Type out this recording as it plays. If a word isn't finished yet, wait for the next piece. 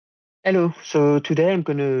Hello, so today I'm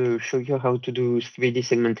going to show you how to do 3D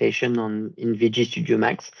segmentation in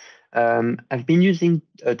VGstudiomax. I've been using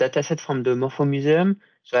a dataset from the Morpho Museum,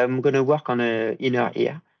 so I'm going to work on an inner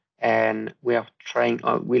ear, and we'll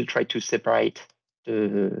try to separate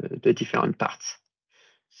the different parts.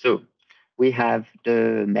 So we have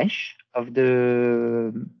the mesh of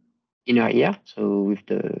the inner ear, so with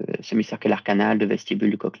the semicircular canal, the vestibule,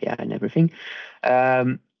 the cochlea, and everything.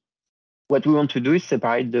 What we want to do is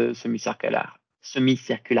separate the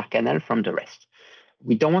semicircular canal from the rest.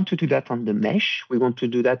 We don't want to do that on the mesh. We want to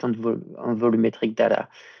do that on volumetric data.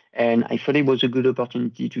 And I thought it was a good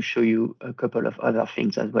opportunity to show you a couple of other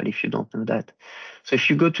things as well if you don't know that. So if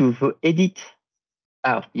you go to edit,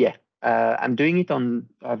 I'm doing it on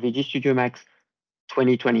VGstudiomax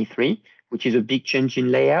 2023, which is a big change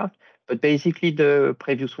in layout, but basically the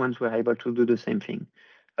previous ones were able to do the same thing.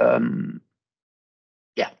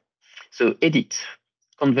 So edit,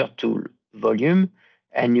 convert tool, volume,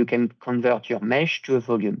 and you can convert your mesh to a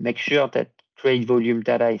volume. Make sure that create volume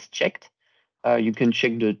data is checked. You can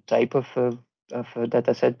check the type of a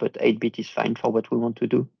data set, but 8-bit is fine for what we want to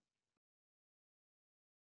do.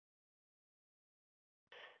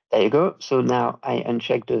 There you go. So now I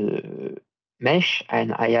uncheck the mesh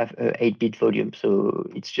and I have a 8-bit volume. So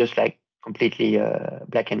it's just like completely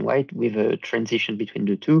black and white with a transition between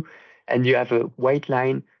the two. And you have a white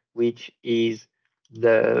line, which is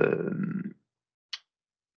the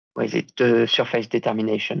the surface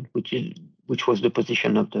determination, which was the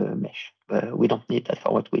position of the mesh. We don't need that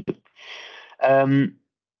for what we do.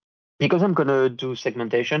 Because I'm going to do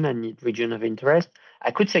segmentation and need region of interest,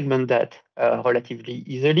 I could segment that relatively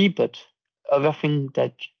easily, but other thing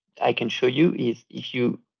that I can show you is if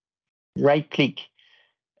you right-click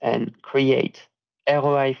and create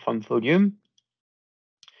ROI from volume,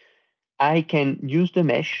 I can use the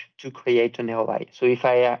mesh to create an ROI. So if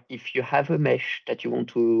you have a mesh that you want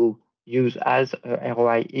to use as a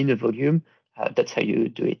ROI in a volume, that's how you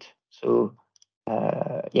do it. So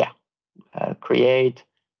create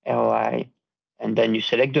ROI, and then you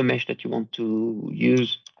select the mesh that you want to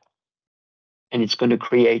use, and it's going to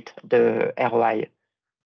create the ROI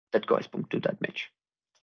that corresponds to that mesh.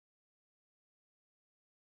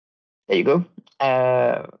 There you go.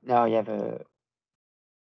 Now you have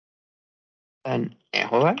an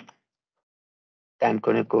ROI. I'm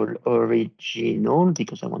going to call original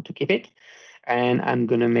because I want to keep it. And I'm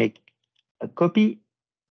going to make a copy.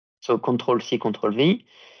 So Control-C, Control-V.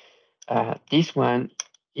 This one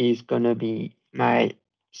is going to be my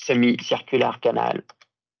semicircular canal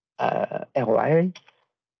ROI.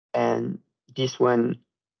 And this one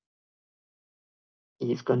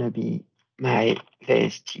is going to be my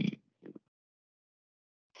VST.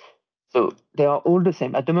 So they are all the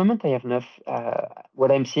same. At the moment, I have enough.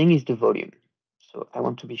 What I'm seeing is the volume. So I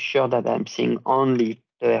want to be sure that I'm seeing only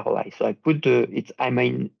the ROI. So I put I'm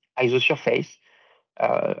in ISO surface.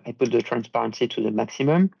 I put the transparency to the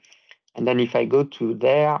maximum. And then if I go to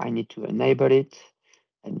there, I need to enable it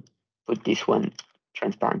and put this one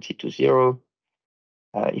transparency to 0.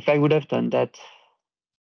 If I would have done that,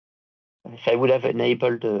 if I would have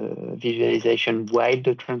enabled the visualization while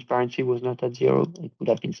the transparency was not at 0, it would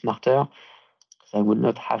have been smarter. I would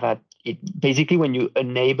not have had it. Basically, when you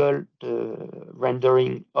enable the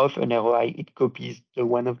rendering of an ROI, it copies the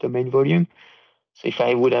one of the main volume. So if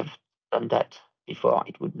I would have done that before,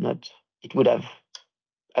 I would not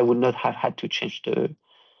have had to change the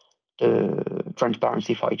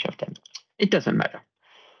transparency for each of them. It doesn't matter.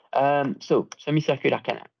 So semicircular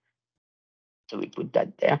canal. So we put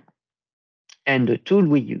that there. And the tool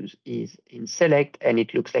we use is in select, and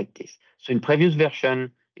it looks like this. So in previous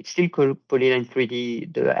version, it's still called polyline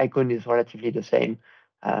 3D. The icon is relatively the same.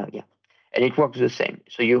 And it works the same.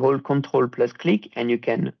 So you hold Control plus click, and you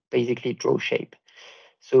can basically draw shape.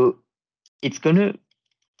 So it's going to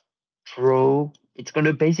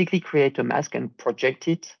basically create a mask and project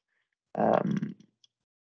it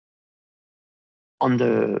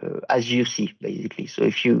as you see, basically. So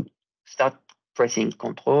if you start pressing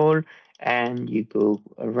Control and you go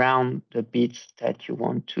around the bits that you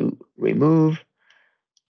want to remove,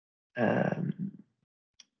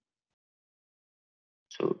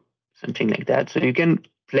 so something like that. So you can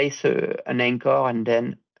place an anchor and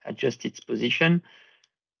then adjust its position.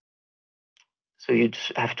 So you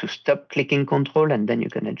just have to stop clicking Control and then you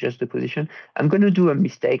can adjust the position. I'm going to do a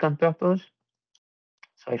mistake on purpose.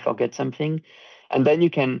 So I forget something. And then I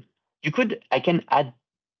can add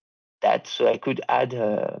that. So I could add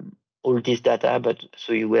all this data, but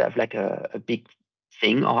so you will have like a big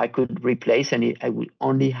thing, or I could replace and I will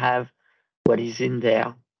only have what is in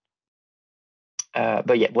there.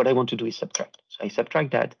 But yeah, what I want to do is subtract. So So I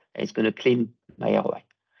subtract that, and it's going to clean my ROI.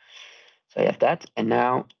 So I have that, and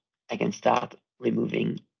now I can start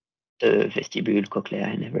removing the vestibule, cochlea,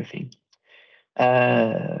 and everything.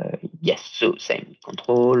 Yes, so same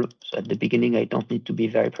control. So at the beginning, I don't need to be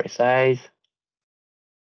very precise.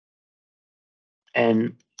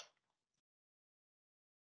 And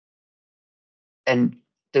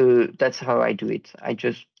that's how I do it. I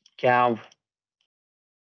just carve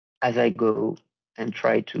as I go and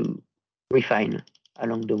try to refine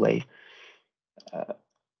along the way.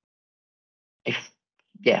 If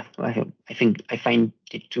yeah, I think I find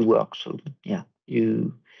it to work. So yeah,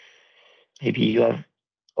 maybe you have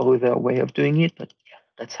other way of doing it, but yeah,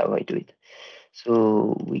 that's how I do it.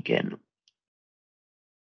 So we can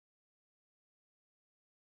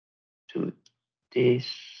do this.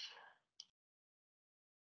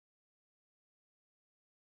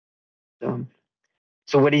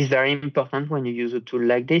 So what is very important when you use a tool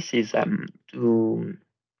like this is the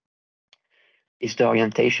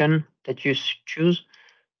orientation that you choose.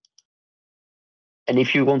 And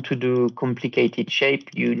if you want to do complicated shape,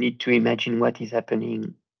 you need to imagine what is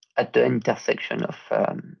happening at the intersection of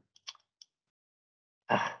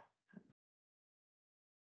I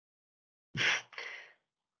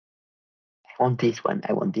want this one.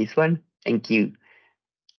 I want this one. Thank you.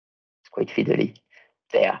 It's quite fiddly.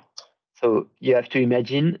 There. So you have to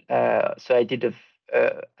imagine. So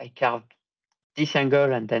I carved this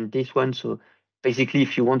angle and then this one. So basically,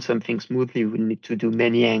 if you want something smoothly, you will need to do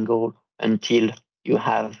many angles until you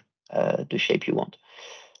have the shape you want.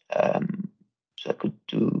 So I could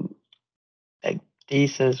do like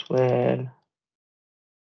this as well.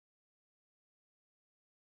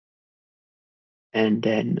 And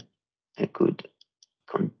then I could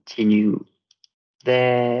continue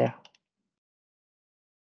there.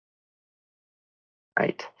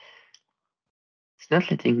 Right. It's not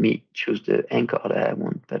letting me choose the anchor that I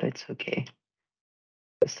want, but it's okay.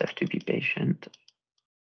 Just have to be patient.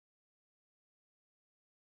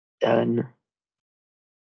 Done.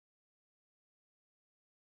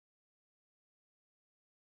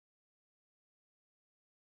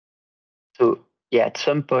 So yeah, at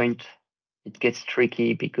some point it gets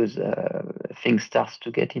tricky because things starts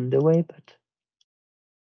to get in the way, but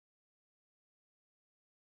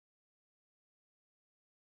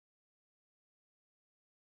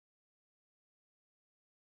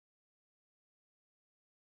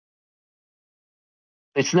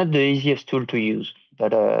it's not the easiest tool to use,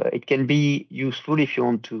 but it can be useful if you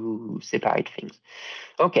want to separate things.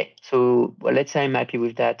 Okay, so well, let's say I'm happy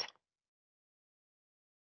with that.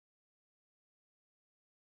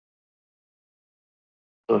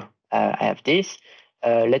 So I have this.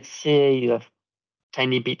 Let's say you have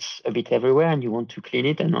tiny bits a bit everywhere and you want to clean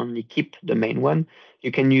it and only keep the main one.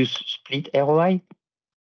 You can use split ROI.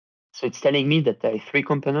 So it's telling me that there are 3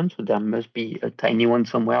 components, so there must be a tiny one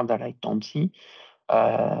somewhere that I don't see.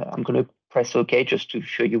 I'm going to press OK just to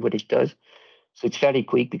show you what it does. So it's fairly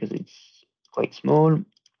quick because it's quite small. All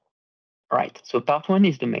right, so part 1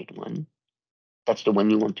 is the main one. That's the one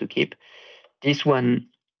you want to keep. This one,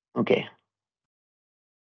 okay.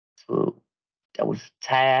 So there was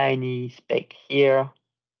tiny speck here.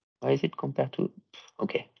 Why is it compared to?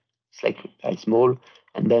 Okay, it's like very small.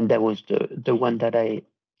 And then there was the one that I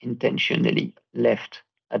intentionally left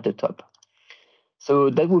at the top.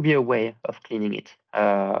 So that would be a way of cleaning it.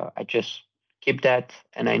 I just keep that,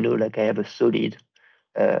 and I know like I have a solid,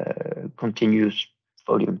 continuous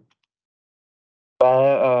volume.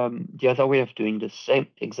 The other way of doing the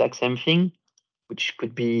exact same thing, which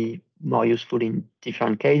could be more useful in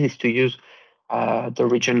different cases, is to use the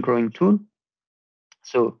region growing tool.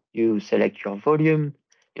 So you select your volume,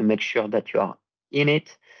 you make sure that you are in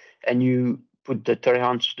it, and you put the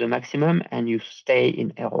tolerance to the maximum and you stay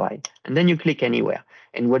in ROI. And then you click anywhere.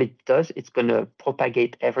 And what it does, it's going to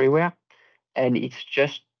propagate everywhere. And it's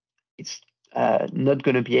not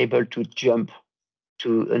going to be able to jump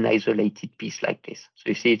to an isolated piece like this. So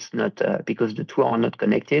you see, it's not, because the two are not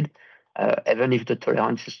connected, even if the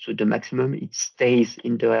tolerance is to the maximum, it stays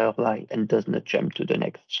in the ROI and does not jump to the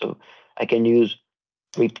next. So I can use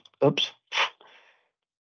oops,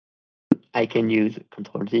 I can use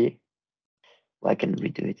Control Z. Well, I can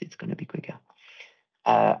redo it. It's going to be quicker.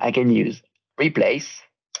 I can use replace,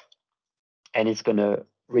 and it's going to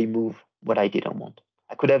remove what I didn't want.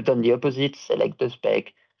 I could have done the opposite, select the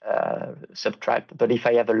spec, subtract. But if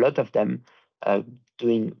I have a lot of them,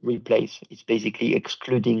 doing replace, it's basically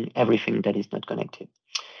excluding everything that is not connected.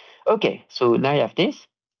 Okay, so now I have this.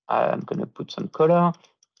 I'm going to put some color.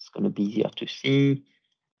 It's going to be easier to see.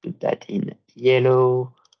 Put that in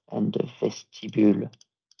yellow and the vestibule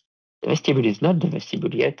The vestibule is not the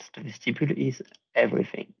vestibule yet. The vestibule is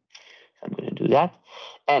everything. So I'm going to do that.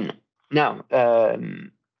 And now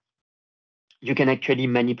you can actually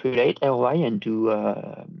manipulate ROI and do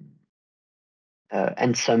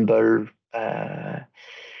ensemble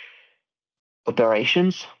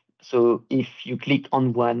operations. So if you click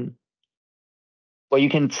on one, well, you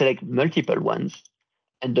can select multiple ones,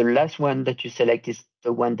 and the last one that you select is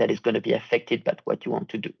the one that is going to be affected by what you want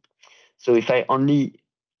to do. So if I only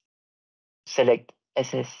select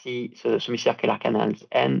SSC, so semicircular canals,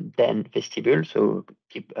 and then vestibule, so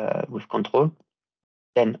keep with control,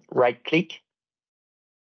 then right click,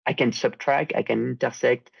 I can subtract, I can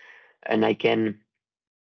intersect, and I can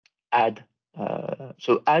add.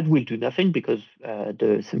 So add will do nothing because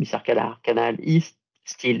the semicircular canal is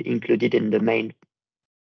still included in the main,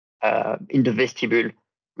 in the vestibule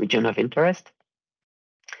region of interest.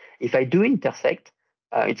 If I do intersect,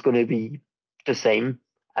 it's going to be the same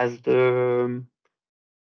as the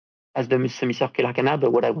semicircular canal,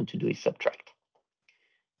 but what I want to do is subtract.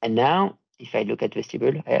 And now, if I look at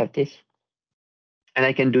vestibule, I have this. And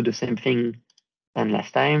I can do the same thing than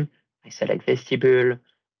last time. I select vestibule,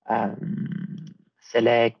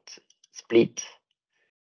 select, split.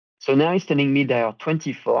 So now it's telling me there are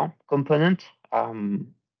 24 components.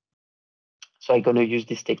 So I'm going to use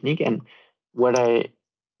this technique. And what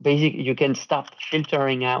basically, you can start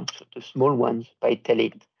filtering out the small ones by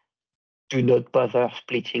telling, do not bother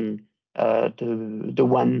splitting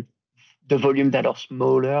the volume that are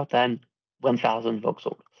smaller than 1,000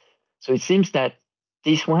 voxels. So it seems that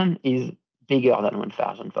this one is bigger than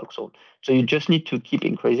 1,000 voxels. So you just need to keep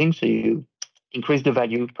increasing. So you increase the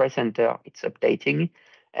value, press enter, it's updating,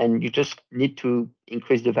 and you just need to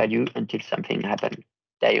increase the value until something happens.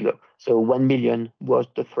 There you go. So 1 million was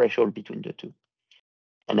the threshold between the two.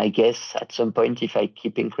 And I guess at some point, if I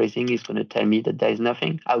keep increasing, it's going to tell me that there is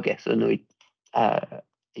nothing. Okay, so no, it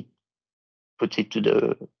puts it to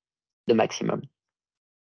the maximum.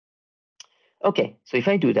 Okay, so if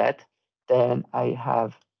I do that, then I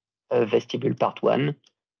have a vestibule part 1,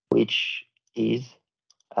 which is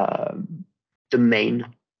the main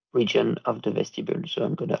region of the vestibule. So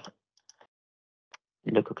I'm gonna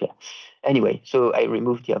look clear. Anyway, so I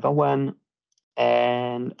remove the other one,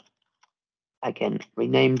 and I can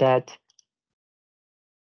rename that.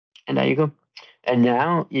 And there you go. And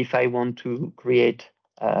now, if I want to create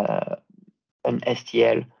an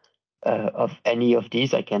STL of any of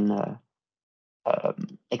these, I can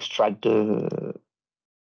extract the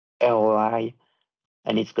ROI,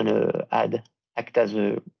 and it's going to act as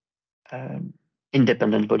a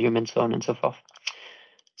independent volume and so on and so forth.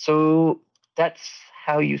 So that's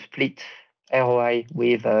how you split ROI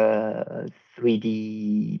with a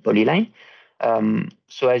 3D polyline.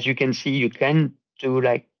 So as you can see, you can do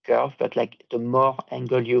like curve, but like the more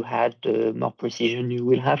angle you had, the more precision you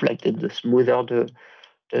will have. Like the smoother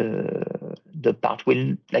the part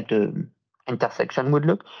will, like the intersection would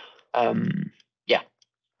look. Yeah.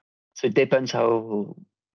 So it depends how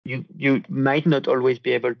you might not always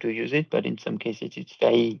be able to use it, but in some cases it's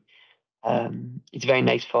very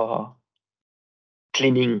nice for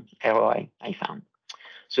cleaning ROI, I found.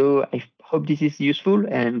 So I hope this is useful,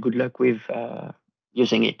 and good luck with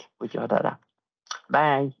using it with your data.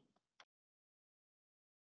 Bye.